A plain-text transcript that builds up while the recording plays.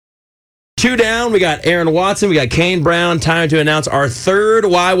2 down. We got Aaron Watson. We got Kane Brown. Time to announce our third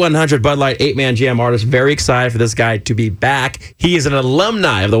Y100 Bud Light 8-man jam artist. Very excited for this guy to be back. He is an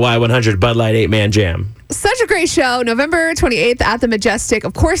alumni of the Y100 Bud Light 8-man jam. Such a great show. November 28th at the Majestic.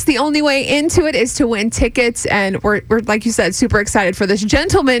 Of course, the only way into it is to win tickets. And we're, like you said, super excited for this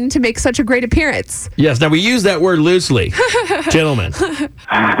gentleman to make such a great appearance. Yes. Now, we use that word loosely. Gentlemen.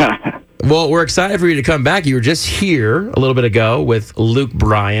 Well, we're excited for you to come back. You were just here a little bit ago with Luke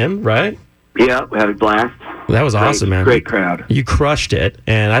Bryan, right? Yeah, we had a blast. That was awesome, man. Great crowd. You crushed it.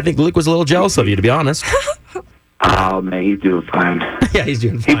 And I think Luke was a little jealous of you, to be honest. Oh, man, he's doing fine. Yeah, he's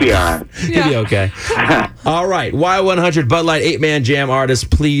doing fine. He'll be all right. He'll be okay. All right. Y100 Bud Light 8-man jam artist,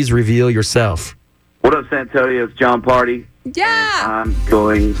 please reveal yourself. What up, San Antonio? It's John Party. Yeah. I'm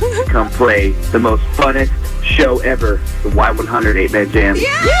going to come play the most funnest show ever, the Y100 8-man jam.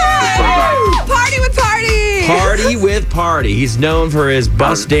 Yeah! Party with Party! Party with Party. He's known for his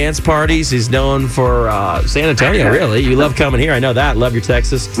bus dance parties. He's known for San Antonio, really. You love coming here. I know that. Love your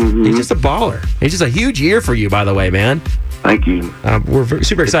Texas. Mm-hmm. He's just a baller. He's just a huge ear for you, by the way, man. Thank you. We're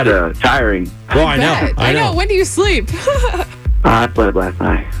super excited. It's tiring. Well, I know. When do you sleep? I played last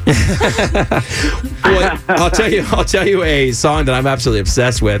night. Well, I'll tell you a song that I'm absolutely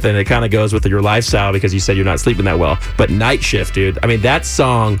obsessed with, and it kind of goes with your lifestyle because you said you're not sleeping that well. But Night Shift, dude. I mean, that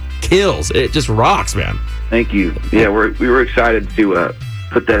song kills. It just rocks, man. Thank you. Yeah, we were excited to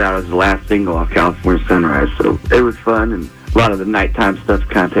put that out as the last single off California Sunrise. So it was fun, and a lot of the nighttime stuff's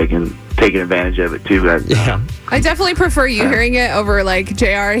kind of taking advantage of it too. Yeah. I definitely prefer you hearing it over like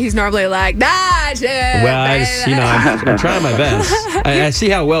JR. He's normally like, Night Shift. Well, I'm trying my best. I see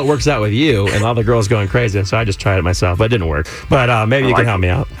how well it works out with you, and all the girls going crazy. So I just tried it myself, but it didn't work. But maybe you can help me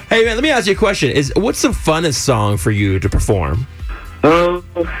out. Hey, man, let me ask you a question. What's the funnest song for you to perform? Oh,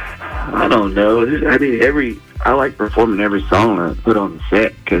 I don't know. I mean, I like performing every song I put on the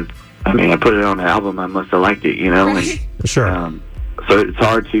set because, I mean, I put it on the album. I must have liked it, you know? Right. Sure. So it's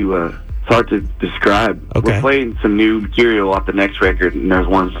hard to describe. Okay. We're playing some new material off the next record, and there's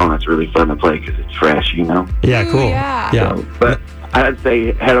one song that's really fun to play because it's fresh, you know? Yeah, cool. Yeah. So, but I'd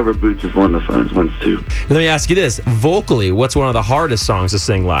say Head Over Boots is one of the funnest ones, too. Let me ask you this. Vocally, what's one of the hardest songs to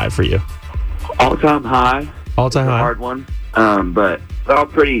sing live for you? All Time High. All-Time High? A hard one. But they're all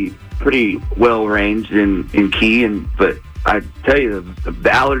pretty well ranged in key, but I tell you, the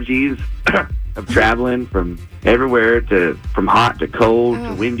allergies of traveling from everywhere from hot to cold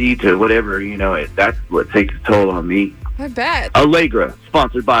to windy to whatever, you know, that's what takes a toll on me. I bet. Allegra,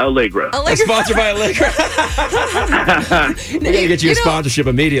 sponsored by Allegra. Sponsored by Allegra. We're going to get you a sponsorship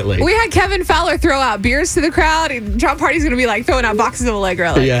immediately. We had Kevin Fowler throw out beers to the crowd, and John Party's going to be like throwing out boxes of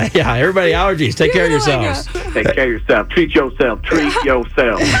Allegra. Like, Yeah, everybody allergies. Take care of yourselves. Take care of yourself. Treat yourself. Treat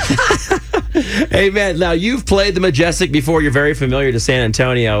yourself. Hey, man, now you've played the Majestic before. You're very familiar to San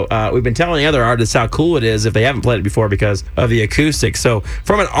Antonio. We've been telling the other artists how cool it is if they haven't played it before because of the acoustics. So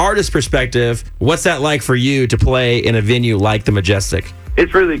from an artist perspective, what's that like for you to play in a venue like the Majestic?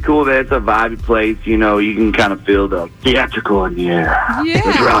 It's really cool that it's a vibey place. You know, you can kind of feel the theatrical in the air. Yeah.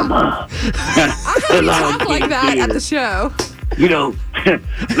 The drama. I heard you talk like that at the show. You know,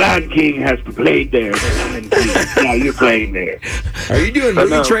 Lion King has played there. Now you're playing there. Are you doing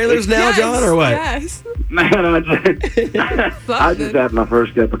movie trailers now, Yes, John, or what? Yes. Man, I just had my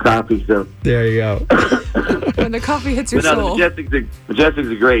first cup of coffee, so. There you go. When the coffee hits your But no, soul. the Majestic's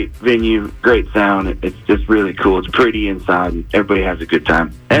a great venue, great sound. It's just really cool. It's pretty inside, and everybody has a good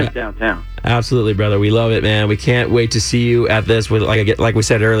time. And it's downtown. Absolutely, brother. We love it, man. We can't wait to see you at this. Like we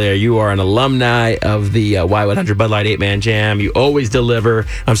said earlier, you are an alumni of the Y100 Bud Light 8-man jam. You always deliver.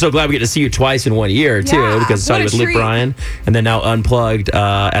 I'm so glad we get to see you twice in 1 year, too, Yeah, because I saw you with what a Luke treat. Bryan and then now Unplugged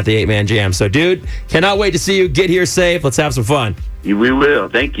at the 8-man jam. So, dude, cannot wait to see you. Get here safe. Let's have some fun. We will.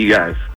 Thank you, guys.